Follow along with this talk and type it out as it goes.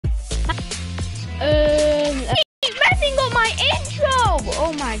my intro!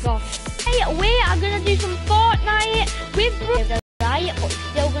 Oh my gosh. Hey, wait, I'm gonna do some Fortnite with Brodie, right? But it's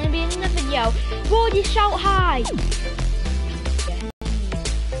still gonna be in the video. Brodie, shout hi!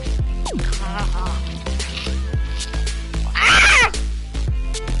 Ah!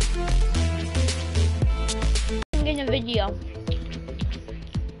 In a video.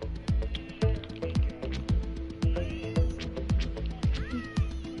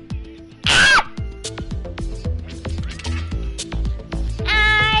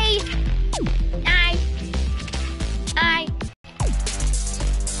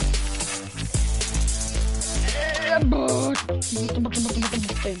 Boom.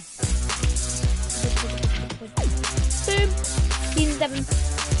 Team 7.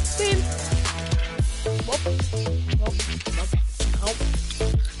 Boom. Whoop. Whoop. Whoop. Help.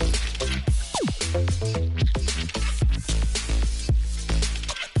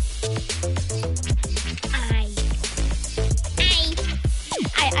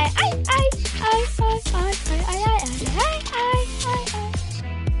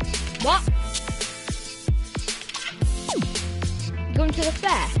 What? Going to the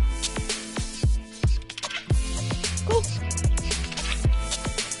fair? Cool.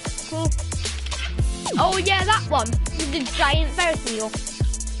 Cool. Oh yeah, that one with the giant Ferris wheel.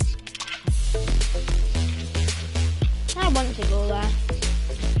 I want to go there.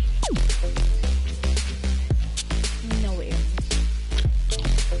 No way.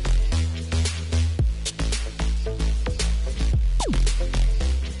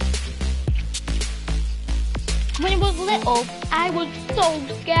 When I was little, I was so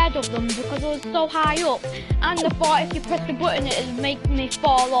scared of them because I was so high up, and I thought if you press the button it would make me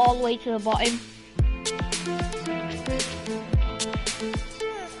fall all the way to the bottom.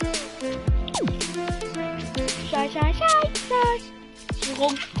 Shy, shy, shy, shy.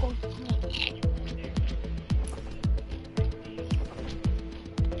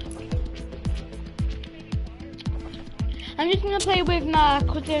 I'm just gonna play with my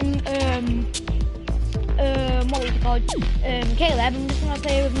cousin, what was it called? Caleb. I'm just gonna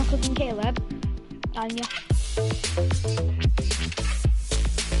play with my cousin Caleb. And yeah.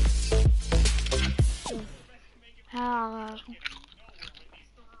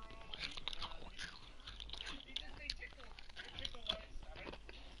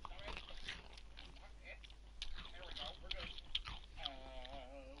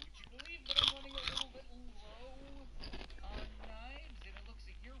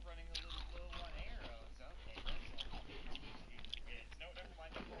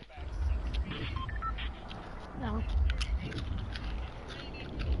 No.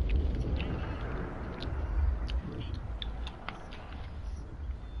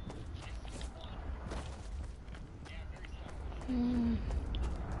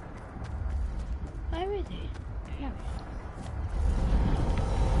 Where is he? No.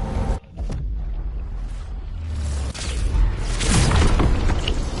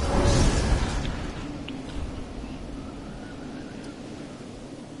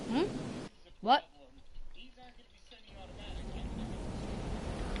 What?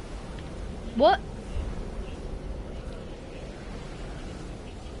 What?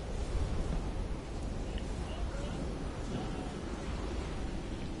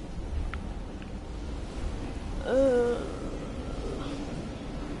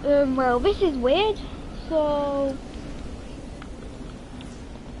 Well, this is weird. So,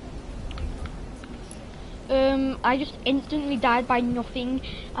 I just instantly died by nothing,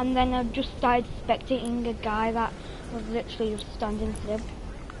 and then I just started spectating a guy that was literally just standing still.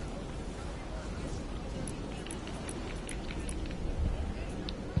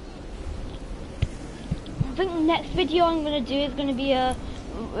 I think the next video I'm gonna do is gonna be a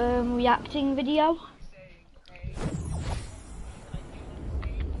reacting video.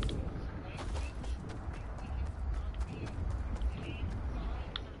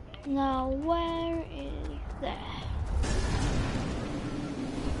 Now where is that?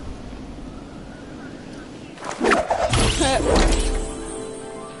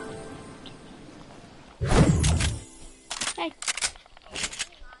 Hey.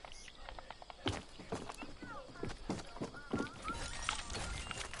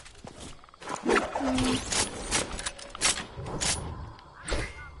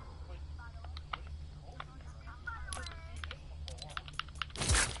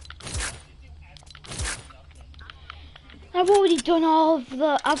 I've already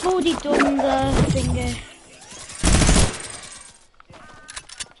done the finger.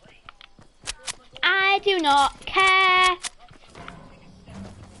 I do not care.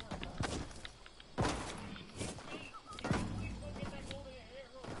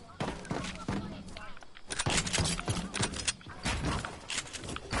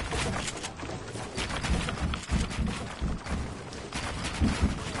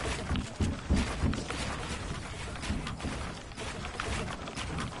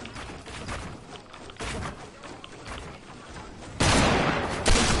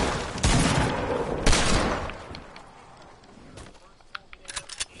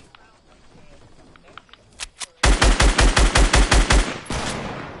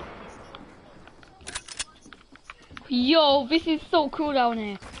 Yo, this is so cool down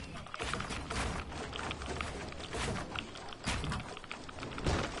here.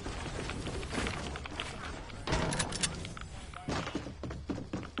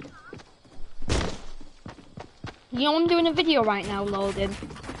 You know I'm doing a video right now, Logan.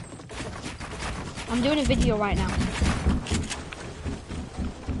 I'm doing a video right now.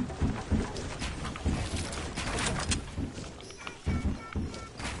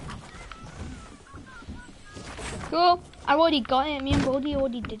 Cool. I already got it. Me and Brodie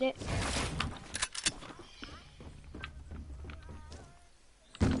already did it.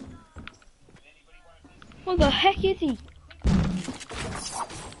 What the heck is he?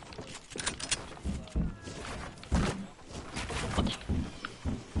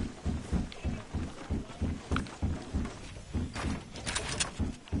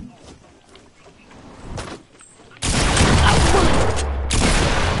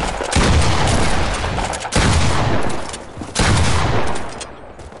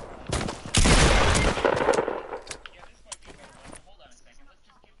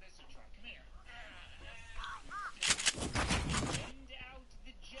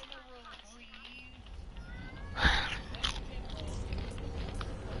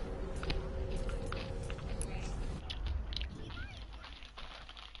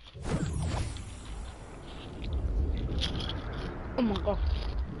 Oh my god.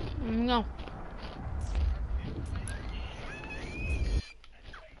 No.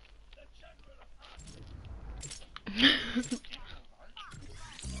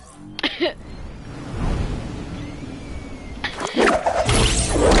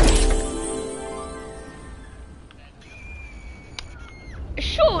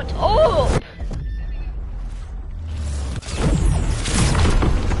 Shut up!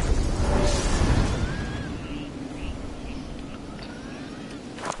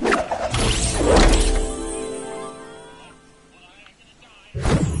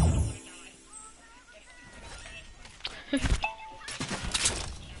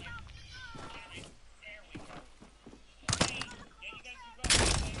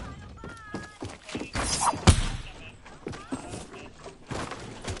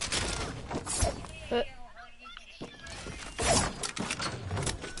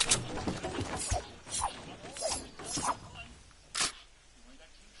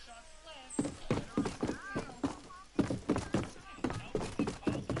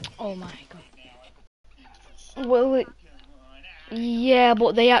 Oh my god. Well, yeah,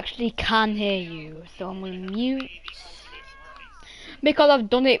 but they actually can hear you, so I'm gonna mute. Because I've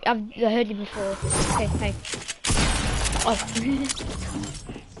done it, I've heard it before. Okay, hey. Oh.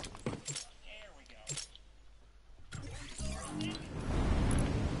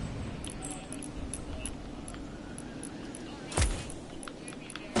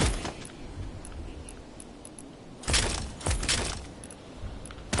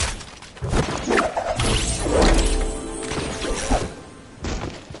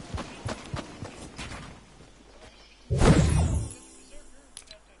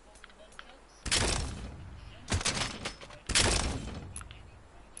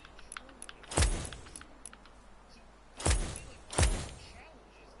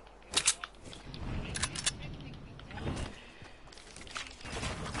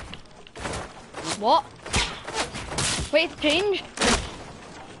 What? Wait, it's changed?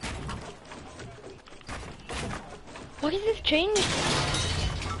 What is this changed?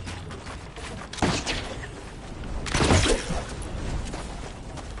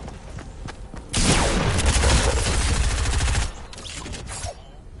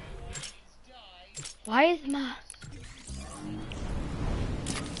 Why is my...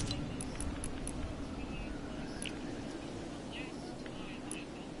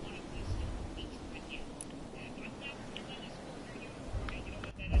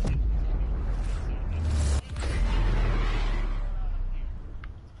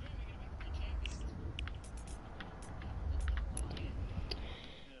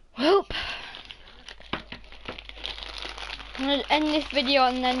 Well, I'm gonna end this video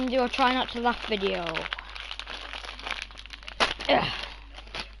and then do a try not to laugh video. Ugh.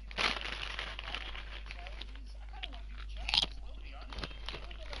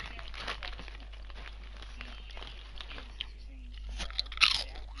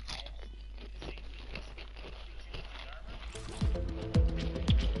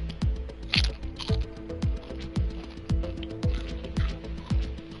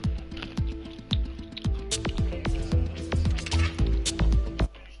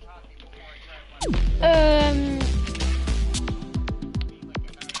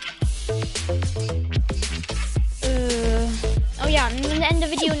 Oh yeah, I'm gonna end the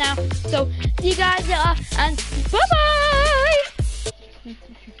video now. So see you guys later and Bye bye.